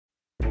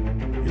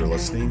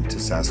listening to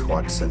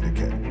Sasquatch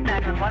Syndicate.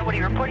 911, what are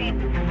you reporting?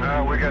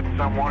 We got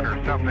someone or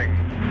something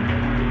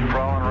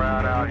crawling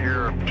around out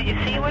here. Did you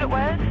see what it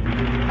was?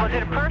 Was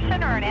it a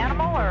person or an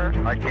animal or?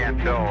 I can't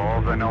tell.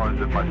 All I know is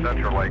that my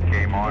central light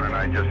came on and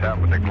I just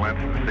happened to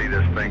glimpse and see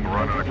this thing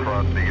running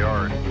across the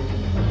yard.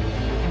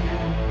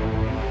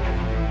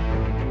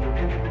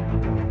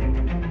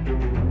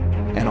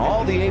 And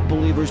all the ape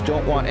believers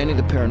don't want any of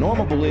the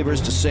paranormal believers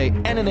to say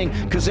anything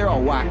because they're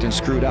all whacked and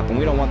screwed up and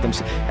we don't want them.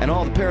 And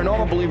all the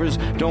paranormal believers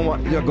don't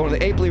want, they're going to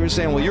the ape believers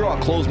saying, well, you're all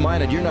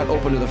closed-minded. You're not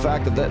open to the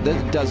fact that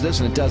it does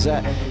this and it does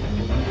that.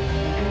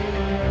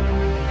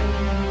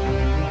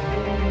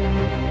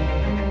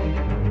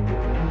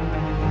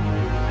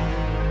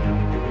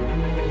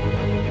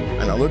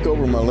 And I look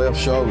over my left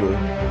shoulder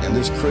and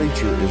this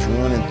creature is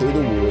running through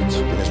the woods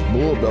and it's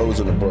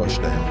bulldozing the brush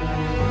down.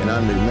 And I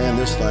knew, man,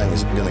 this thing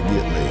is going to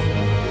get me.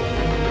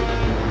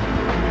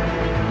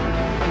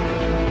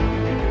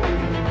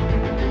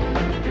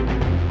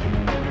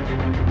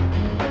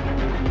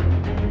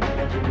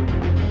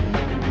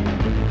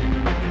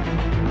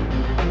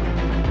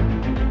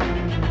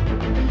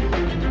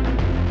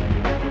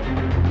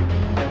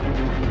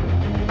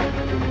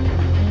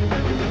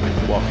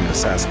 Welcome to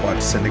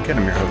Sasquatch Syndicate.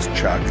 I'm your host,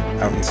 Chuck,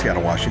 out in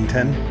Seattle,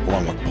 Washington,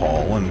 along with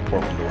Paul in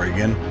Portland,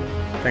 Oregon.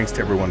 Thanks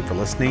to everyone for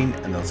listening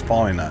and those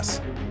following us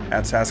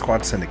at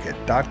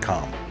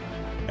SasquatchSyndicate.com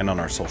and on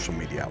our social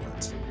media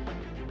outlets.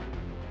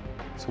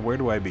 So where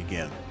do I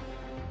begin?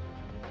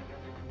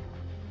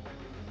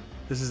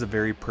 This is a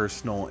very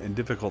personal and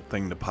difficult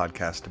thing to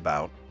podcast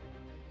about,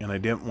 and I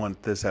didn't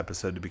want this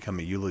episode to become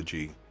a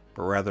eulogy,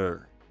 but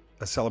rather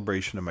a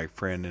celebration of my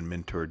friend and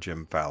mentor,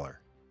 Jim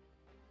Fowler.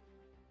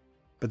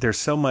 But there's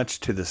so much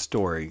to the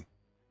story.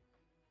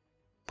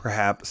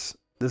 Perhaps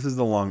this is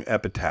the long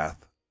epitaph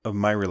of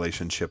my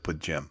relationship with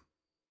Jim.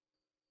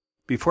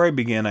 Before I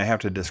begin, I have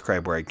to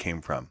describe where I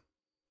came from.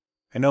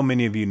 I know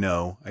many of you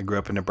know I grew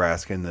up in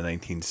Nebraska in the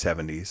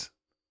 1970s.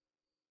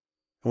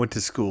 I went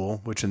to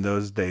school, which in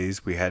those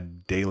days we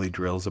had daily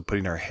drills of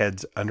putting our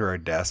heads under our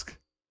desk,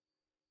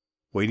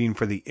 waiting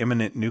for the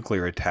imminent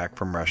nuclear attack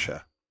from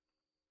Russia.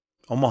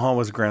 Omaha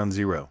was ground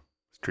zero,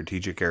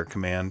 Strategic Air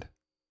Command,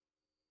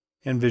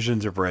 and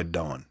visions of Red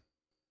Dawn.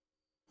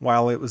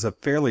 While it was a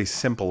fairly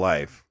simple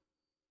life,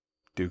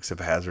 Dukes of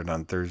Hazzard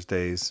on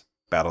Thursdays,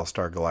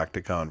 Battlestar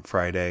Galactica on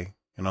Friday,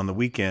 and on the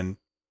weekend,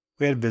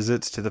 we had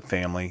visits to the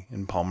family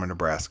in Palmer,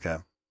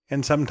 Nebraska,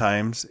 and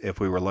sometimes, if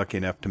we were lucky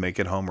enough to make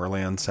it home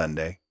early on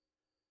Sunday,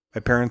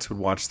 my parents would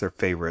watch their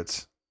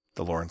favorites,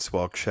 The Lawrence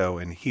Welk Show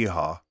and Hee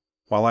Haw,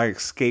 while I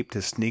escaped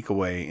to sneak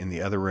away in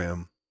the other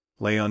room,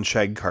 lay on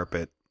shag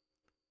carpet,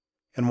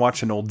 and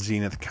watch an old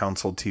Zenith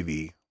Council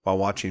TV while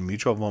watching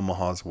Mutual of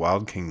Omaha's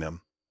Wild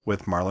Kingdom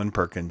with Marlon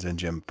Perkins and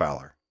Jim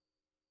Fowler.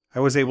 I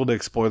was able to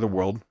explore the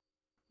world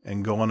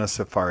and go on a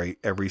safari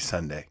every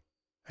Sunday.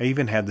 I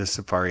even had this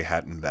safari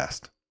hat and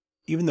vest.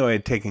 Even though I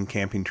had taken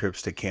camping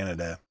trips to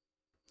Canada,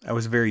 I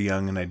was very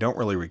young and I don't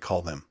really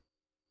recall them.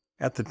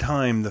 At the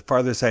time, the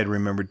farthest I had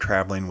remembered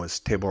traveling was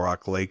Table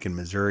Rock Lake in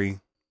Missouri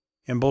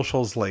and Bull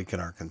Shoals Lake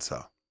in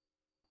Arkansas.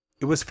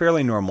 It was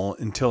fairly normal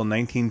until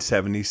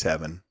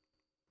 1977.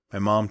 My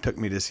mom took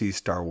me to see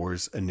Star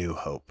Wars: A New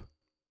Hope.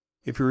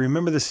 If you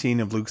remember the scene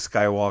of Luke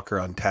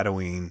Skywalker on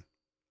Tatooine,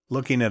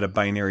 looking at a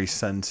binary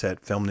sunset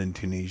filmed in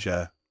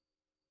Tunisia,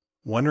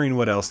 wondering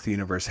what else the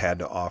universe had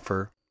to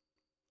offer,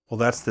 well,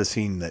 that's the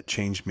scene that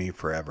changed me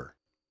forever.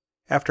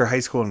 After high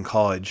school and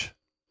college,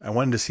 I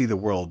wanted to see the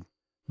world,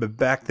 but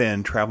back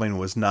then traveling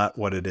was not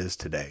what it is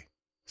today.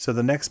 So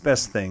the next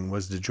best thing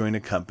was to join a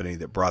company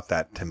that brought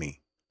that to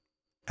me.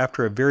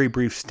 After a very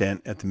brief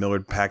stint at the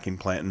Millard packing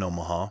plant in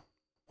Omaha,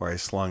 where I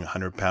slung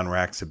 100-pound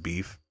racks of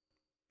beef,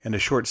 and a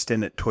short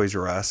stint at Toys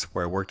R Us,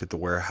 where I worked at the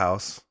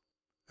warehouse,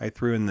 I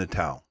threw in the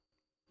towel.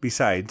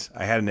 Besides,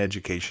 I had an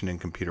education in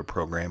computer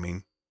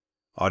programming,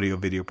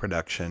 audio-video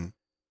production,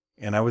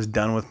 and I was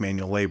done with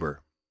manual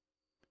labor.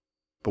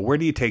 But where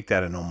do you take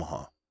that in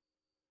Omaha?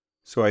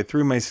 So I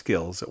threw my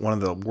skills at one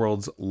of the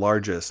world's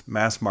largest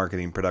mass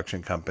marketing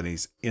production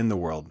companies in the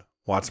world,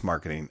 Watts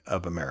Marketing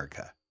of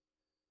America.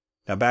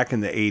 Now back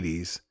in the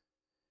 80s,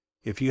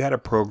 if you had a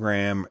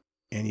program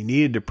and you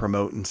needed to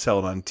promote and sell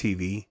it on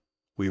TV,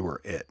 we were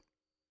it.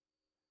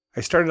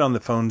 I started on the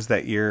phones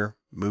that year,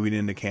 moving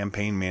into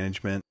campaign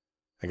management.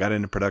 I got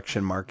into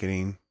production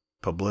marketing,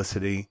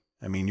 publicity.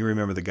 I mean, you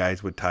remember the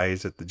guys with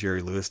ties at the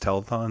Jerry Lewis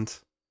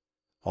telethons?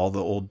 All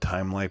the old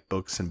Time Life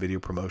books and video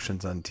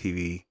promotions on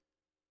TV.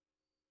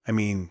 I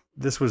mean,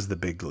 this was the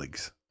big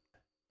leagues.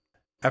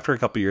 After a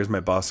couple years, my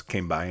boss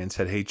came by and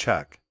said, "Hey,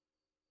 Chuck,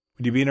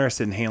 would you be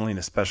interested in handling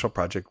a special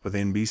project with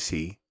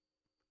NBC?"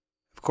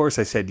 Of course,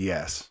 I said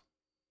yes.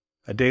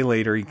 A day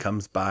later, he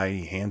comes by,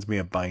 he hands me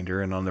a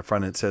binder, and on the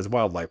front it says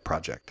Wildlife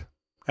Project.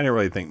 I didn't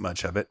really think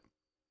much of it.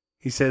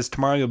 He says,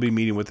 "Tomorrow you'll be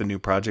meeting with the new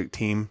project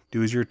team.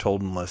 Do as you're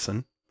told and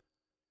listen."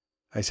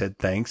 I said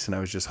thanks, and I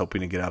was just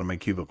hoping to get out of my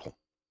cubicle.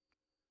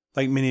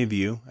 Like many of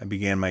you, I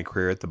began my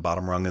career at the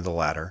bottom rung of the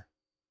ladder.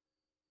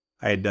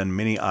 I had done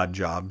many odd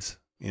jobs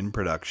in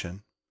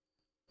production,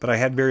 but I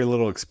had very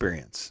little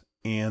experience,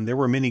 and there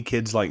were many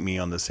kids like me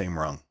on the same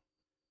rung.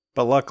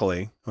 But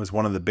luckily, I was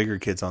one of the bigger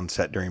kids on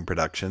set during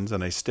productions,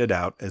 and I stood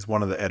out as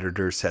one of the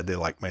editors said they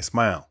liked my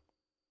smile.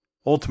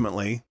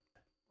 Ultimately,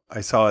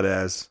 I saw it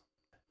as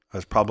I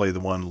was probably the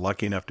one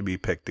lucky enough to be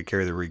picked to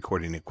carry the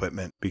recording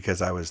equipment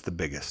because I was the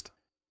biggest.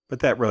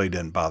 But that really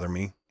didn't bother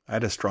me. I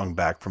had a strong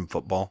back from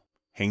football,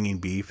 hanging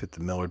beef at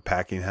the Millard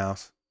packing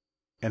house,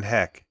 and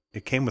heck,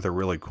 it came with a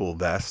really cool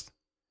vest,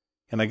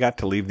 and I got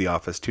to leave the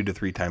office 2 to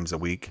 3 times a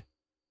week,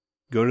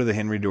 go to the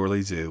Henry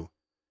Dorley Zoo,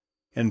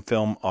 and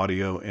film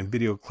audio and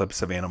video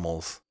clips of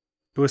animals.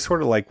 It was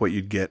sort of like what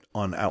you'd get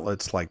on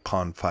outlets like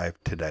Pond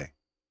 5 today.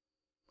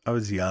 I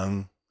was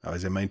young, I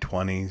was in my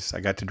 20s, I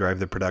got to drive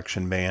the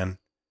production van,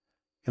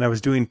 and I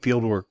was doing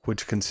field work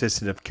which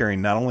consisted of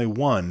carrying not only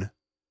one,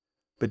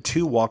 but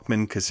 2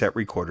 Walkman cassette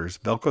recorders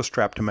Velcro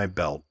strapped to my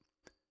belt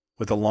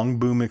with a long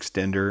boom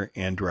extender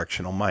and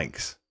directional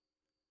mics.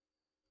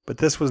 But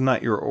this was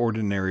not your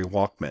ordinary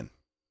Walkman.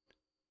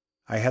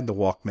 I had the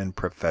Walkman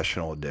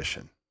Professional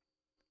Edition.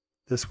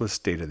 This was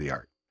state of the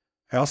art.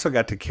 I also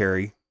got to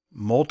carry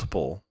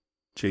multiple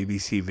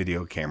JVC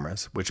video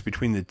cameras, which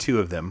between the 2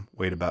 of them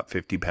weighed about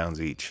 50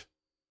 pounds each.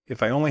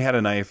 If I only had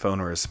an iPhone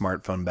or a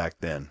smartphone back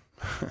then.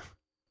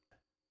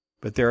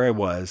 But there I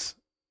was,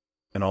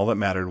 and all that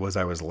mattered was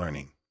I was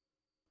learning.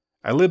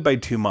 I lived by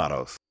 2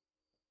 mottos.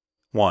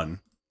 1,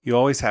 you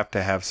always have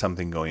to have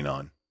something going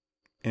on.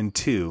 And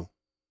 2,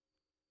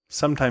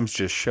 sometimes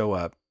just show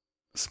up,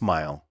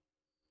 smile,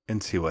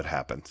 and see what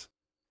happens.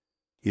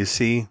 You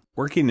see,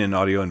 working in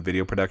audio and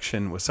video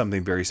production was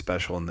something very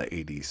special in the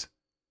 80s.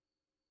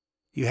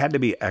 You had to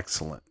be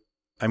excellent.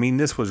 I mean,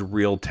 this was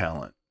real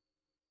talent.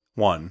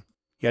 1,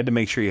 you had to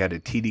make sure you had a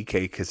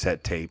TDK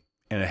cassette tape,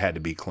 and it had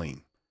to be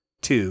clean.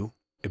 2,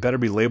 it better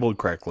be labeled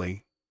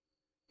correctly,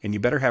 and you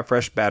better have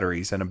fresh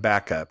batteries and a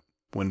backup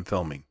when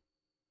filming.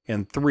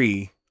 And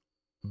 3,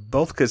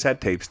 both cassette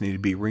tapes need to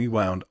be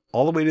rewound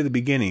all the way to the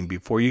beginning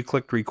before you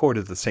clicked record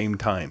at the same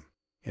time.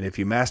 And if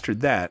you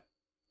mastered that,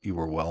 you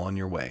were well on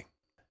your way.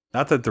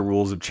 Not that the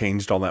rules have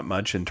changed all that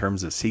much in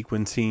terms of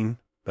sequencing,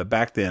 but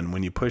back then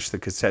when you pushed the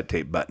cassette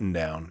tape button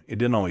down, it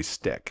didn't always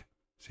stick,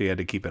 so you had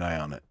to keep an eye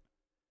on it.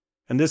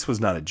 And this was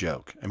not a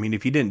joke. I mean,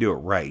 if you didn't do it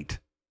right,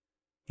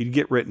 you'd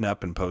get written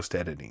up in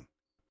post-editing.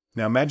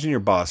 Now imagine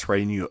your boss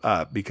writing you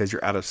up because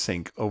you're out of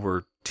sync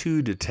over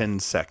 2 to 10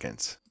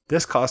 seconds.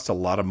 This cost a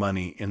lot of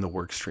money in the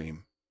work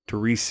stream to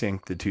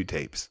resync the 2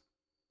 tapes.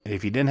 And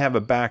if you didn't have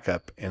a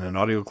backup and an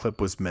audio clip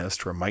was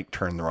missed or a mic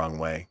turned the wrong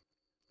way,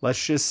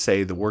 let's just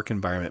say the work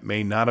environment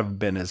may not have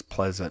been as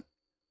pleasant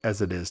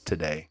as it is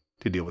today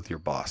to deal with your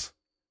boss.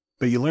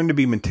 But you learn to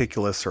be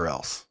meticulous or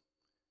else.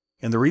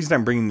 And the reason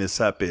I'm bringing this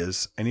up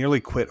is I nearly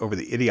quit over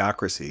the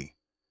idiocracy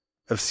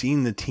of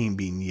seeing the team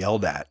being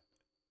yelled at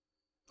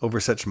over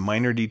such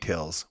minor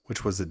details,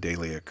 which was a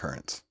daily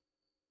occurrence.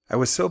 I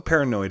was so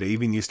paranoid I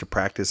even used to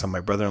practice on my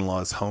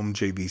brother-in-law's home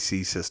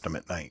JVC system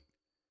at night.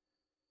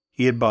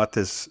 He had bought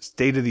this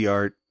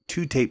state-of-the-art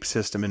 2-tape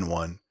system in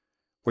one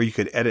where you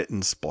could edit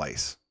and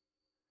splice.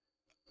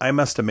 I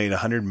must have made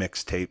 100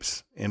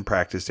 mixtapes and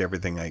practiced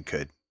everything I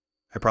could.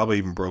 I probably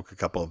even broke a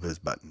couple of his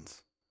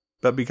buttons.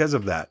 But because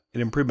of that,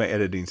 it improved my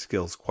editing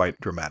skills quite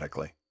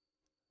dramatically.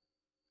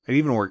 I'd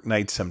even work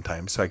nights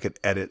sometimes so I could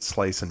edit,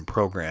 slice, and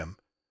program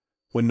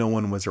when no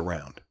one was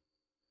around.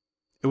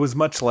 It was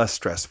much less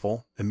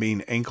stressful than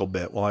being ankle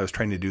bit while I was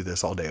trying to do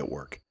this all day at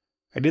work.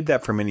 I did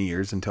that for many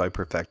years until I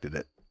perfected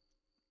it.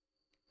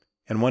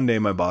 And one day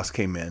my boss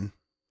came in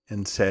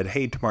and said,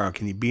 "Hey, tomorrow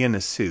can you be in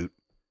a suit?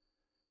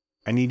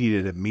 I need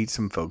you to meet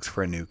some folks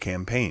for a new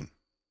campaign."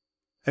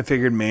 I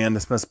figured, man,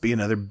 this must be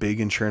another big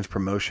insurance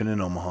promotion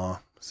in Omaha,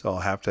 so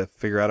I'll have to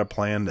figure out a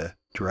plan to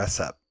dress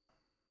up.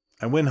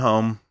 I went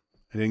home.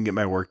 I didn't get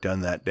my work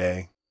done that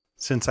day.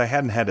 Since I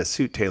hadn't had a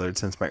suit tailored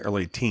since my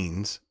early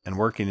teens, and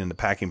working in the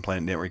packing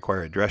plant didn't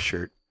require a dress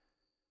shirt,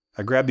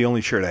 I grabbed the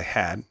only shirt I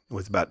had. It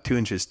was about 2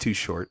 inches too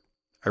short.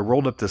 I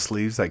rolled up the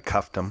sleeves, I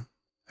cuffed them.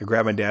 I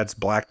grabbed my dad's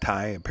black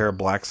tie, a pair of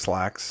black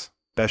slacks,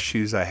 best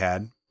shoes I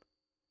had.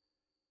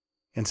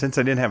 And since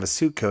I didn't have a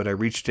suit coat, I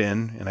reached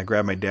in and I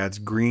grabbed my dad's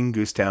green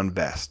goose-down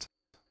vest.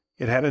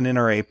 It had an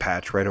NRA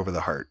patch right over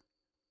the heart.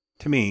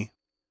 To me,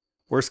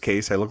 worst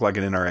case, I looked like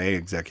an NRA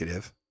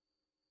executive.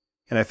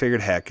 And I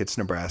figured, heck, it's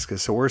Nebraska,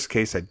 so worst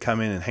case, I'd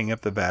come in and hang up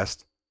the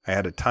vest. I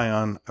had a tie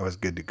on, I was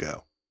good to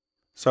go.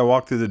 So I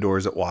walked through the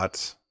doors at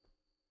Watts.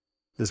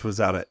 This was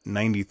out at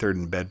 93rd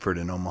and Bedford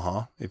in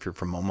Omaha. If you're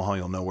from Omaha,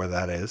 you'll know where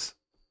that is.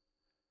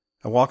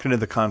 I walked into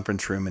the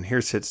conference room, and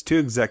here sits 2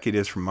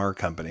 executives from our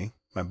company,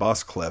 my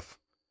boss Cliff,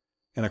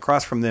 and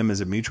across from them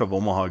is a Mutual of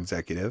Omaha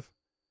executive,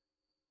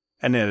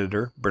 an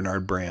editor,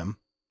 Bernard Bram,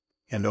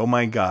 and oh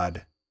my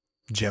God,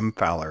 Jim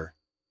Fowler,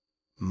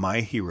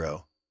 my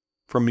hero,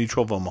 from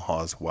Mutual of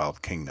Omaha's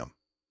Wild Kingdom.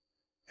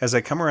 As I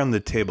come around the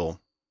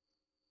table,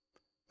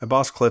 my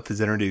boss Cliff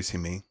is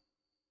introducing me.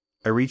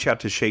 I reach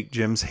out to shake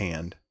Jim's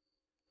hand.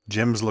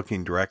 Jim's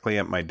looking directly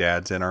at my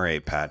dad's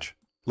NRA patch,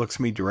 looks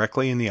me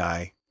directly in the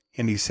eye,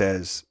 and he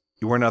says,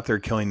 "You weren't out there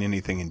killing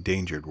anything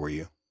endangered, were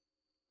you?"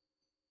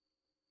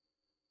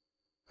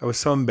 I was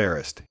so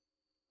embarrassed.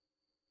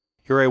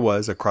 Here I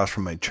was across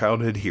from my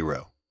childhood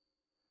hero.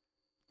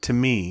 To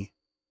me,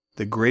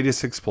 the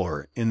greatest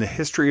explorer in the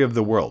history of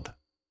the world.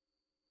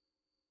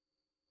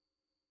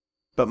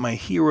 But my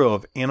hero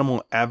of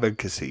animal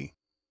advocacy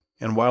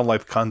and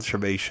wildlife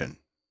conservation.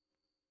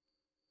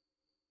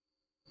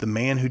 The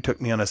man who took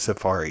me on a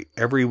safari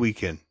every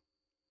weekend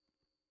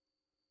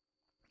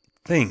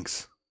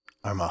thinks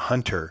I'm a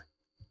hunter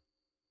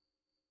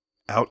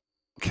out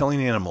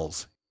killing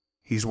animals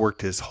he's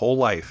worked his whole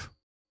life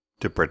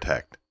to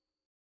protect.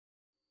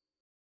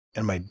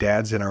 And my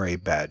dad's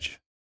NRA badge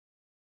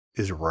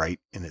is right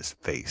in his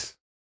face.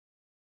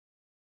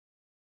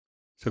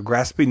 So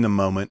grasping the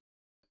moment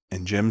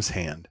in Jim's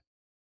hand,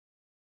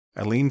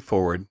 I leaned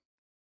forward,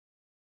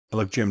 I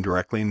looked Jim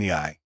directly in the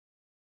eye,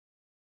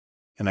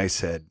 and I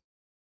said,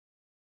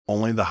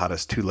 "Only the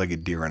hottest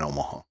two-legged deer in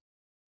Omaha."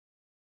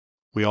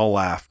 We all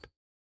laughed,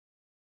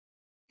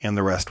 and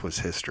the rest was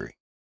history.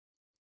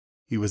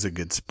 He was a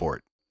good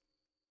sport.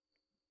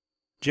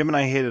 Jim and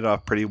I hit it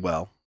off pretty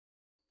well.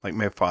 Like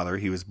my father,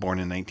 he was born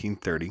in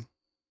 1930.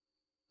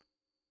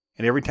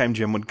 And every time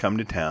Jim would come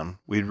to town,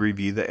 we'd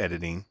review the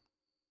editing.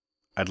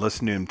 I'd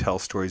listen to him tell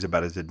stories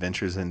about his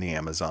adventures in the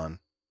Amazon,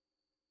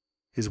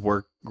 his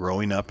work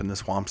growing up in the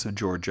swamps of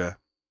Georgia.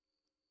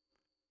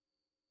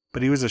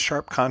 But he was a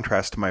sharp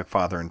contrast to my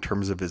father in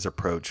terms of his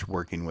approach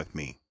working with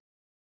me.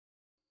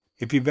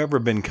 If you've ever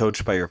been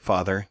coached by your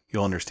father,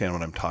 you'll understand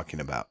what I'm talking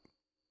about.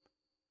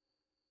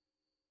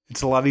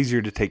 It's a lot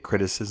easier to take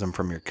criticism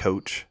from your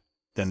coach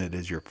than it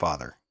is your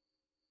father.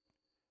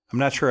 I'm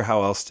not sure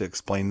how else to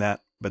explain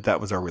that, but that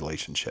was our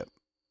relationship.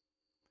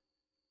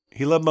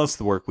 He loved most of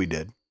the work we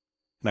did,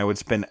 and I would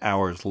spend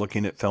hours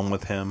looking at film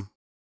with him,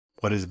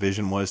 what his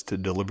vision was to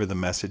deliver the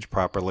message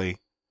properly,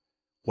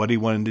 what he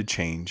wanted to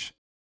change,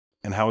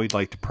 and how he'd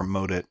like to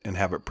promote it and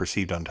have it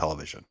perceived on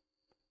television.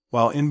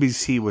 While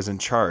NBC was in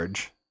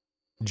charge,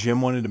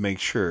 Jim wanted to make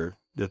sure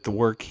that the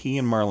work he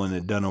and Marlon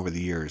had done over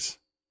the years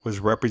was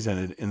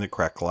represented in the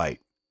correct light.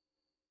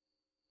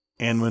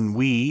 And when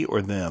we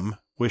or them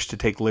wished to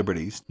take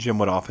liberties, Jim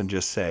would often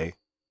just say,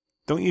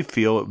 "Don't you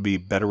feel it would be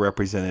better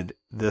represented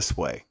this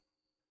way?"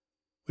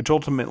 Which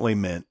ultimately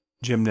meant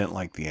Jim didn't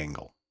like the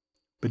angle.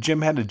 But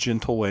Jim had a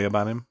gentle way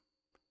about him,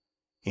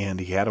 and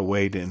he had a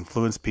way to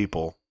influence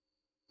people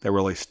that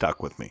really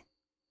stuck with me.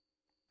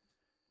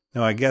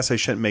 Now, I guess I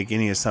shouldn't make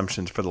any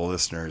assumptions for the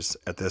listeners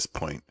at this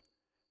point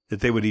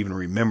that they would even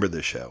remember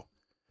the show.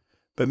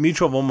 But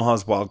Mutual of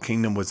Omaha's Wild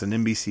Kingdom was an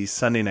NBC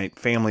Sunday night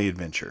family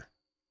adventure.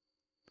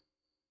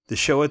 The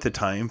show at the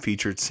time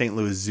featured St.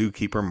 Louis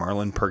zookeeper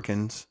Marlon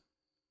Perkins,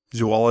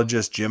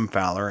 zoologist Jim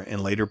Fowler,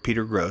 and later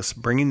Peter Gross,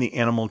 bringing the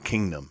animal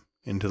kingdom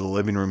into the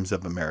living rooms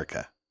of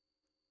America.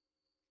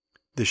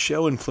 The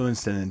show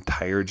influenced an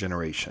entire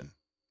generation.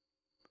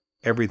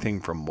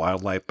 Everything from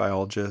wildlife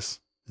biologists,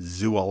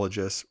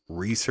 zoologists,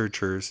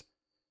 researchers,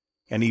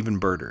 and even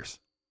birders.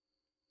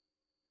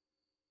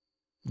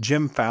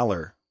 Jim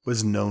Fowler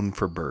was known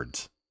for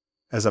birds.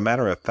 As a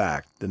matter of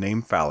fact, the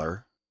name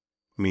Fowler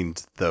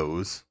means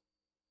those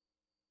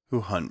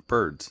who hunt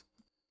birds.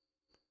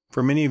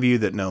 For many of you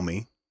that know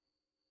me,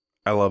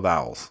 I love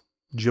owls.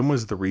 Jim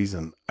was the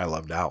reason I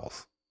loved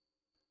owls.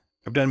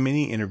 I've done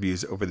many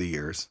interviews over the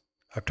years.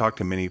 I've talked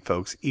to many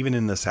folks, even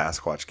in the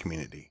Sasquatch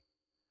community.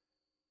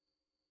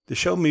 The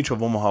show Mutual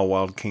of Omaha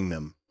Wild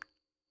Kingdom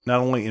not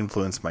only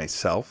influenced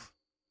myself,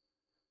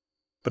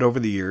 but over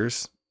the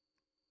years,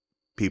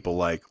 people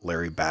like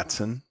Larry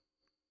Batson,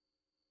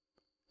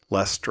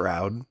 Les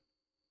Stroud,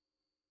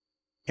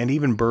 and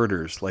even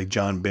birders like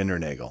John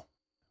Bindernagel.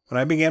 When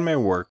I began my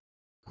work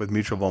with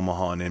Mutual of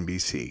Omaha on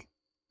NBC,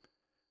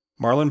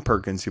 Marlon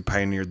Perkins, who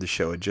pioneered the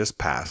show, had just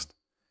passed,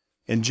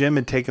 and Jim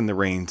had taken the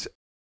reins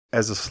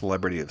as a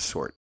celebrity of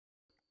sort.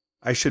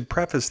 I should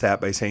preface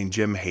that by saying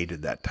Jim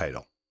hated that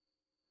title.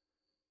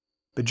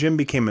 But Jim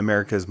became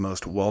America's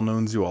most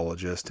well-known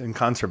zoologist and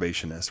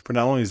conservationist for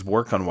not only his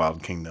work on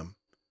Wild Kingdom,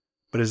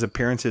 but his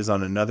appearances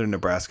on another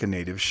Nebraska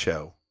native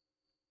show,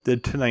 The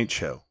Tonight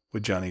Show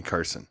with Johnny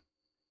Carson.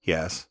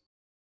 Yes,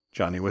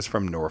 Johnny was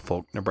from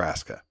Norfolk,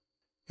 Nebraska.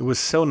 It was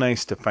so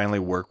nice to finally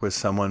work with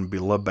someone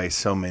beloved by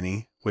so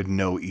many with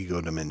no ego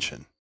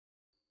dimension.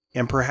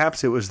 And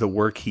perhaps it was the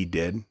work he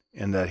did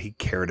and that he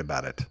cared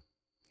about it.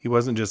 He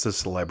wasn't just a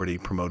celebrity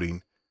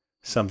promoting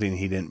something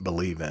he didn't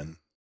believe in.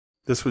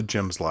 This was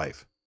Jim's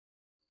life.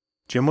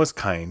 Jim was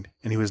kind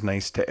and he was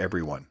nice to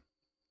everyone.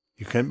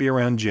 You couldn't be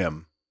around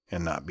Jim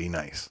and not be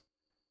nice.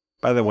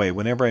 By the way,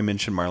 whenever I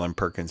mention Marlon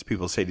Perkins,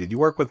 people say, "Did you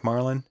work with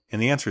Marlon?"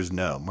 And the answer is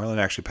no. Marlon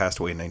actually passed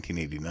away in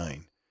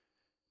 1989.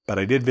 But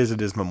I did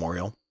visit his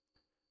memorial.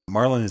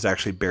 Marlon is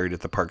actually buried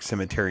at the Park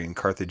Cemetery in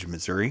Carthage,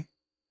 Missouri.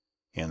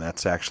 And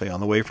that's actually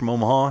on the way from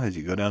Omaha as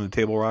you go down to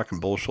Table Rock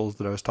and Bull Shoals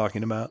that I was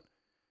talking about.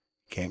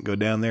 Can't go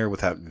down there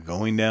without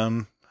going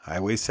down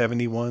Highway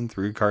 71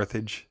 through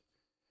Carthage.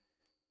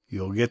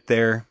 You'll get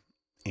there.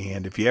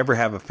 And if you ever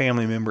have a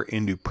family member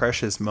into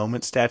Precious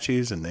Moments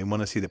statues and they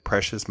want to see the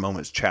Precious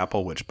Moments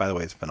Chapel, which, by the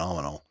way, is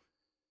phenomenal,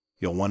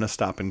 you'll want to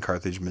stop in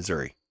Carthage,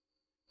 Missouri.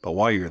 But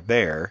while you're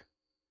there,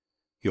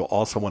 you'll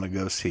also want to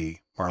go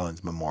see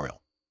Marlon's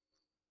memorial.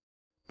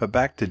 But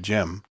back to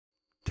Jim.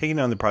 Taking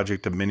on the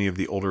project of many of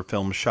the older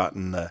films shot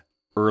in the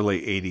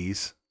early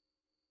 80s,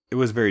 it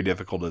was very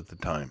difficult at the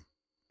time.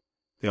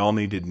 They all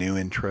needed new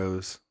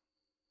intros,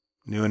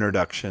 new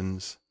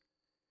introductions,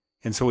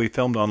 and so we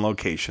filmed on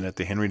location at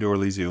the Henry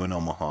Doorly Zoo in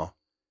Omaha,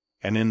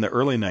 and in the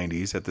early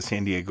 90s at the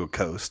San Diego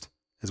coast,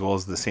 as well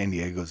as the San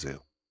Diego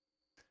Zoo.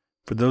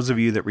 For those of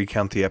you that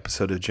recount the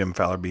episode of Jim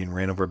Fowler being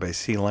ran over by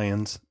sea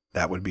lions,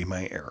 that would be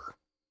my error.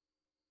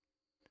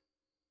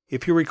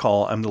 If you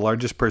recall, I'm the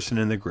largest person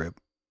in the group.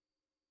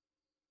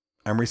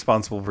 I'm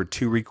responsible for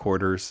 2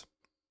 recorders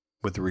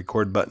with the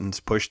record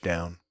buttons pushed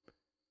down,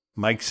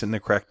 mics in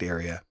the correct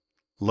area,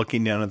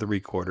 looking down at the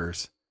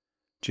recorders,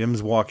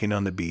 Jim's walking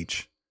on the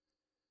beach,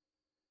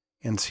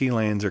 and sea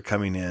lions are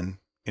coming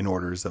in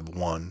orders of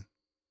 1,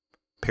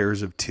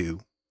 pairs of 2,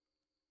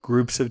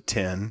 groups of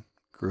 10,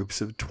 groups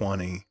of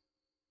 20,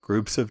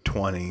 groups of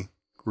 20,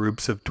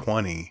 groups of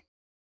 20.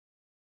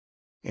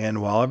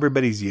 And while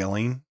everybody's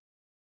yelling,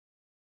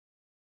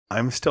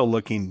 I'm still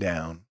looking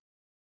down.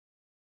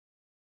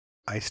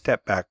 I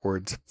step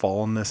backwards,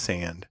 fall in the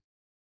sand,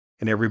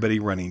 and everybody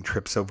running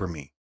trips over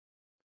me.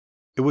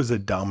 It was a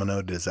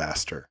domino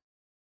disaster.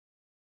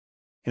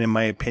 And in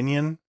my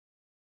opinion,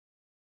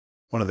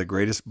 one of the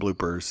greatest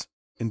bloopers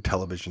in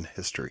television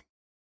history.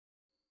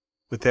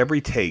 With every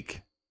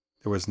take,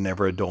 there was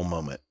never a dull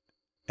moment.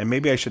 And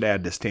maybe I should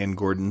add to Stan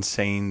Gordon's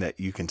saying that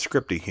you can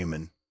script a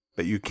human,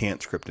 but you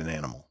can't script an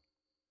animal.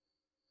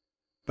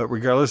 But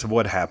regardless of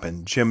what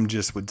happened, Jim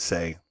just would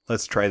say,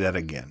 "Let's try that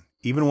again,"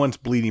 even once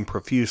bleeding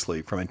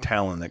profusely from a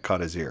talon that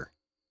caught his ear.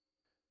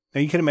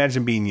 Now you can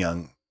imagine being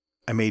young,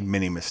 I made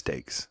many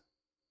mistakes,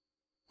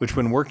 which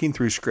when working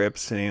through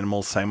scripts and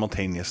animals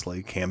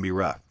simultaneously can be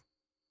rough.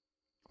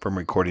 From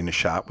recording a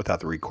shot without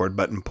the record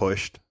button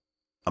pushed,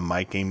 a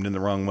mic aimed in the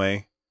wrong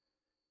way,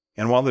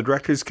 and while the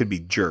directors could be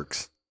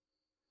jerks,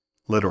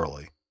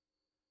 literally,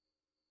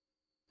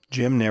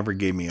 Jim never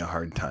gave me a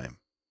hard time.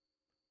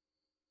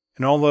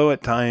 And although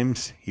at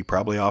times he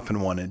probably often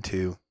wanted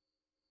to,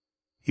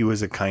 he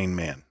was a kind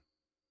man.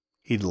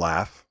 He'd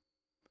laugh.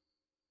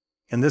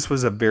 And this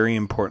was a very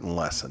important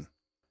lesson.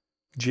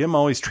 Jim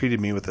always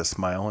treated me with a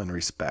smile and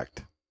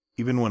respect,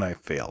 even when I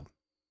failed.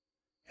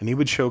 And he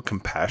would show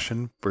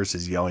compassion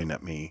versus yelling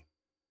at me,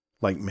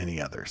 like many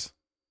others.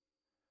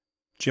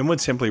 Jim would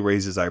simply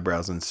raise his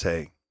eyebrows and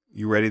say,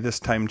 "You ready this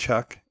time,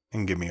 Chuck?"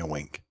 and give me a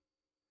wink.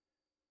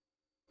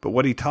 But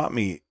what he taught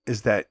me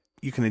is that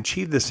you can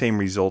achieve the same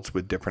results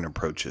with different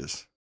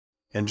approaches.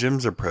 And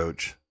Jim's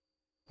approach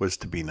was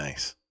to be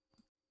nice.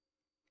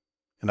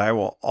 And I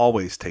will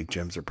always take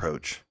Jim's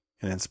approach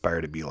and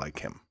inspire to be like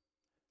him.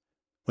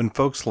 When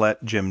folks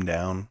let Jim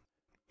down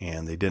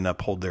and they didn't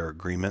uphold their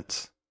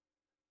agreements,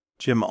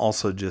 Jim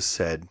also just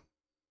said,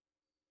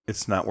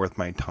 "It's not worth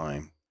my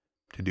time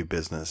to do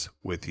business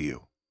with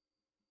you."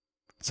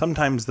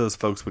 Sometimes those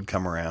folks would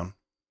come around,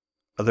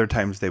 other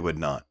times they would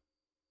not.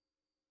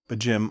 But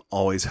Jim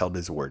always held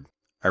his word.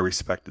 I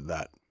respected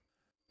that.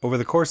 Over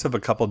the course of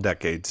a couple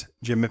decades,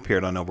 Jim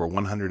appeared on over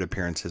 100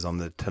 appearances on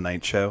The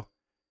Tonight Show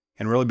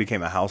and really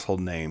became a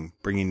household name,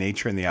 bringing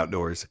nature and the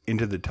outdoors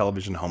into the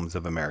television homes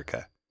of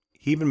America.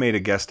 He even made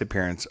a guest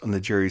appearance on the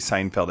Jerry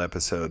Seinfeld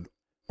episode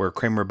where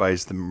Kramer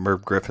buys the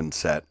Merv Griffin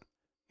set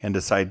and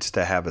decides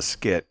to have a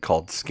skit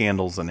called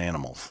Scandals and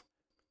Animals.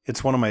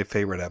 It's one of my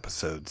favorite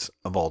episodes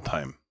of all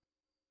time.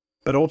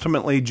 But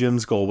ultimately,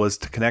 Jim's goal was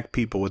to connect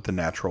people with the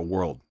natural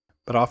world.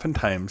 But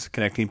oftentimes,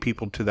 connecting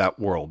people to that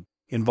world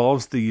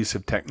involves the use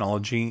of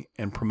technology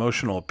and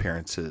promotional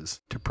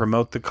appearances to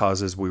promote the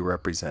causes we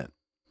represent.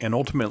 And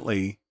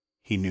ultimately,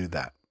 he knew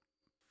that.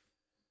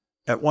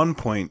 At one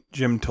point,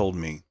 Jim told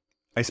me,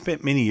 "I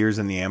spent many years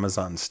in the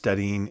Amazon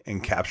studying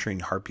and capturing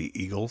harpy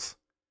eagles,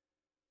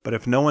 but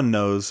if no one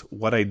knows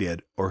what I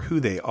did or who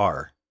they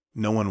are,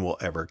 no one will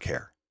ever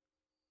care."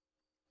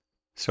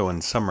 So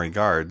in some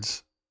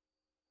regards,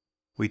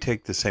 we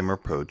take the same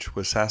approach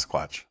with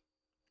Sasquatch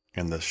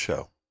and this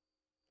show,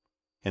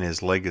 and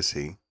his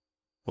legacy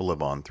will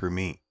live on through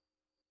me.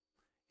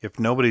 If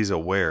nobody's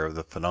aware of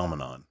the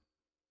phenomenon,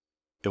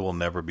 it will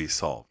never be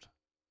solved.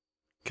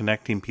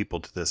 Connecting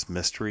people to this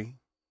mystery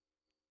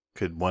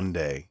could one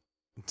day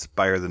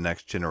inspire the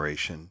next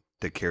generation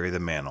to carry the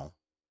mantle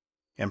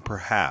and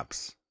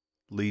perhaps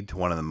lead to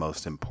one of the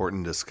most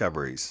important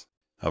discoveries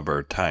of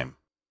our time.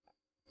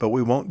 But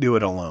we won't do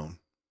it alone.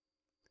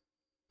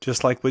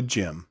 Just like with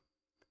Jim,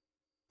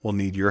 we'll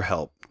need your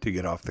help to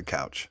get off the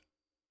couch.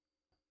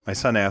 My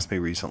son asked me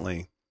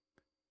recently,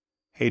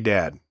 "Hey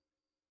Dad,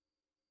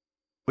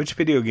 which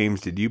video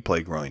games did you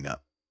play growing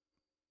up?"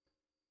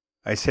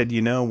 I said,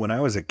 when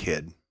I was a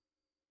kid,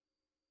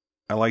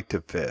 I liked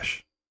to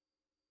fish.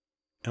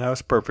 And I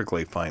was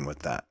perfectly fine with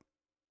that.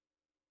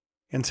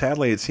 And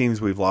sadly, it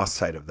seems we've lost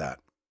sight of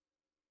that.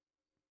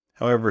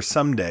 However,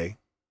 someday,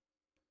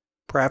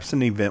 perhaps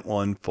an event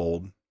will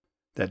unfold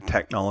that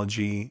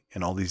technology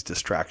and all these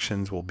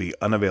distractions will be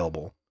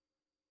unavailable,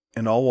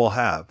 and all we'll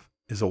have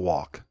is a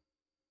walk,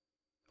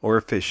 or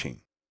a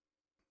fishing,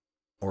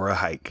 or a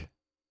hike.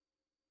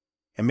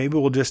 And maybe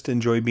we'll just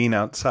enjoy being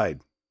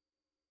outside.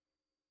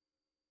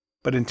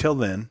 But until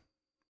then,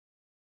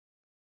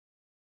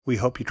 we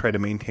hope you try to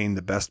maintain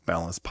the best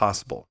balance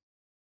possible.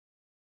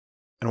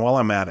 And while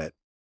I'm at it,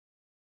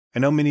 I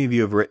know many of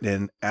you have written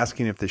in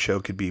asking if the show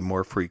could be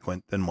more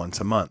frequent than once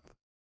a month.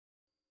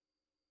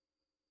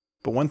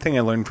 But one thing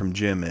I learned from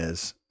Jim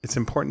is it's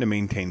important to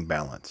maintain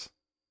balance.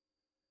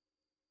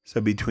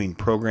 So between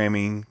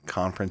programming,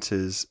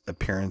 conferences,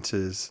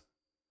 appearances,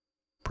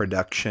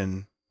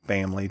 production,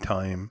 family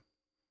time,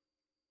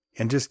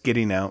 and just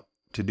getting out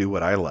to do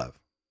what I love,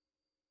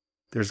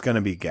 there's going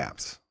to be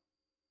gaps.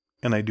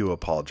 And I do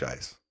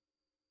apologize.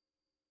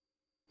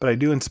 But I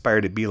do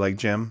aspire to be like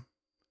Jim,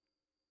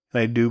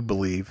 and I do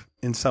believe,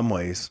 in some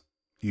ways,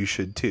 you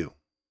should too.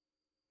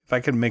 If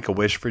I could make a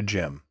wish for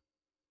Jim,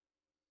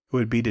 it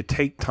would be to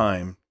take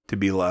time to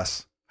be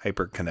less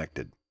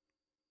hyper-connected.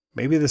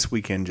 Maybe this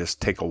weekend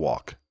just take a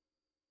walk.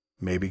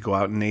 Maybe go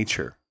out in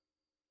nature.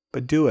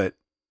 But do it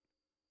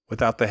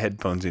without the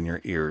headphones in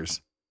your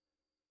ears,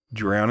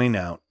 drowning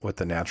out what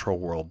the natural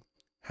world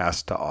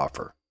has to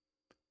offer.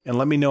 And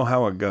let me know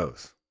how it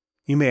goes.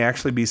 You may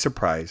actually be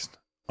surprised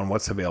on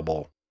what's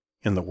available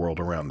in the world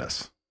around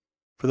us.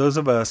 For those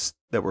of us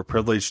that were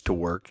privileged to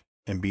work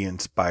and be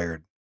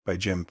inspired by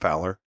Jim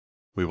Fowler,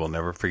 we will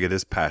never forget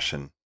his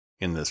passion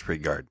in this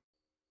regard.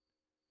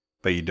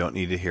 But you don't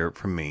need to hear it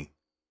from me.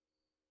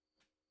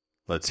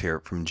 Let's hear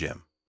it from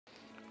Jim.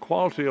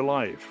 Quality of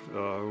life,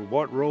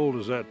 what role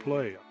does that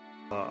play?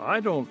 I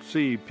don't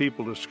see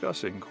people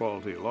discussing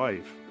quality of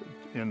life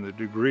in the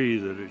degree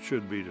that it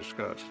should be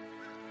discussed.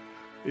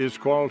 Is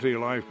quality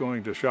of life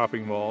going to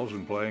shopping malls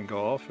and playing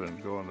golf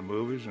and going to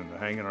movies and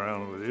hanging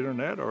around with the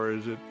internet, or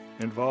is it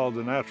involved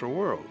the natural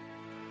world?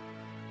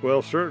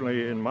 Well,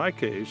 certainly in my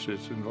case,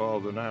 it's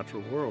involved the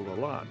natural world a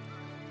lot.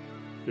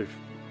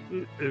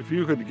 If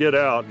you could get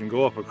out and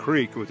go up a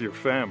creek with your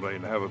family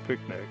and have a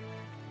picnic,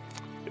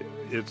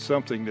 it's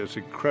something that's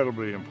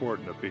incredibly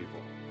important to people.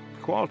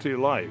 Quality of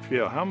life,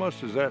 yeah, how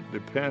much does that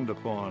depend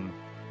upon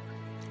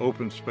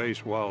open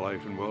space,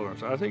 wildlife, and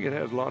wilderness? I think it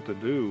has a lot to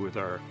do with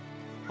our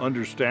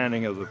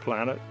understanding of the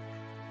planet,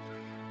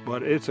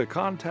 but it's a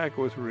contact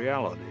with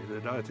reality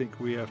that I think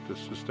we have to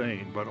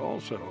sustain. But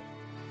also,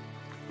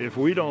 if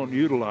we don't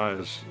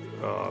utilize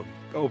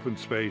open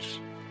space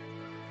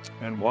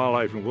and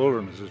wildlife and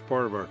wilderness as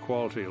part of our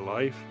quality of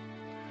life,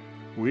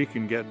 we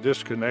can get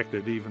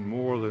disconnected even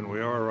more than we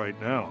are right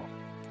now.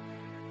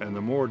 And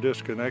the more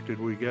disconnected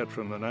we get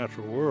from the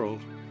natural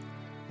world,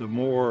 the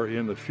more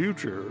in the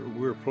future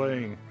we're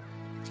playing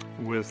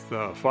with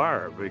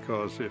fire,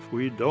 because if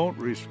we don't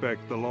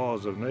respect the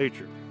laws of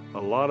nature,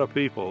 a lot of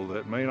people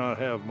that may not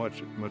have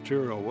much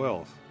material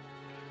wealth,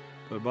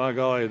 but by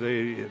golly,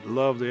 they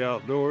love the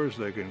outdoors,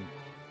 they can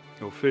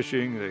go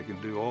fishing, they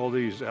can do all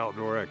these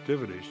outdoor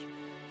activities.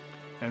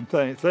 And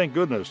thank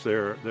goodness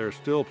there's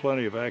still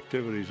plenty of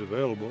activities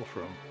available,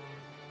 from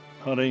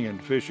hunting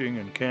and fishing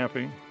and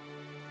camping,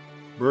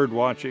 bird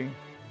watching.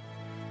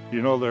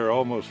 You know, there are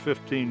almost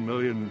 15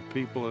 million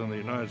people in the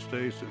United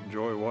States that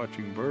enjoy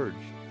watching birds.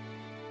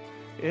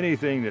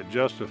 Anything that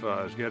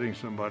justifies getting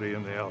somebody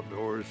in the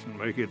outdoors and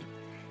make it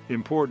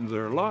important to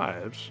their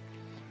lives,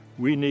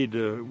 we need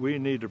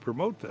to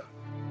promote that.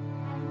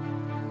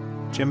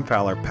 Jim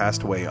Fowler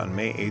passed away on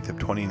May 8th of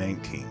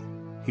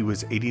 2019. He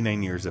was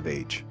 89 years of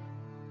age.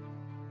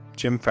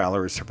 Jim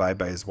Fowler is survived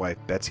by his wife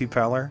Betsy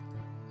Fowler,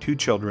 2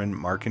 children,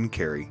 Mark and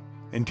Carrie,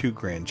 and 2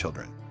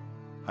 grandchildren.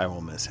 I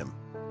will miss him.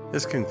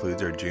 This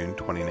concludes our June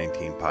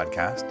 2019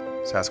 podcast.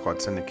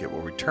 Sasquatch Syndicate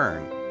will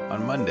return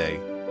on Monday,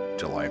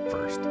 July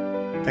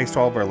 1st. Thanks to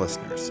all of our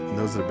listeners, and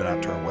those that have been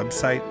out to our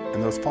website,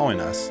 and those following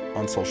us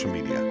on social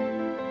media.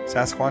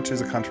 Sasquatch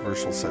is a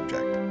controversial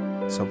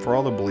subject, so for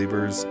all the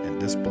believers and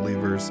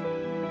disbelievers,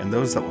 and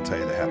those that will tell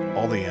you they have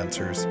all the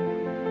answers,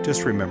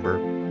 just remember,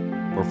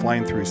 we're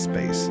flying through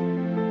space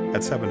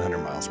at 700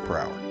 miles per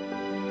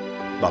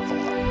hour. Buckle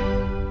up.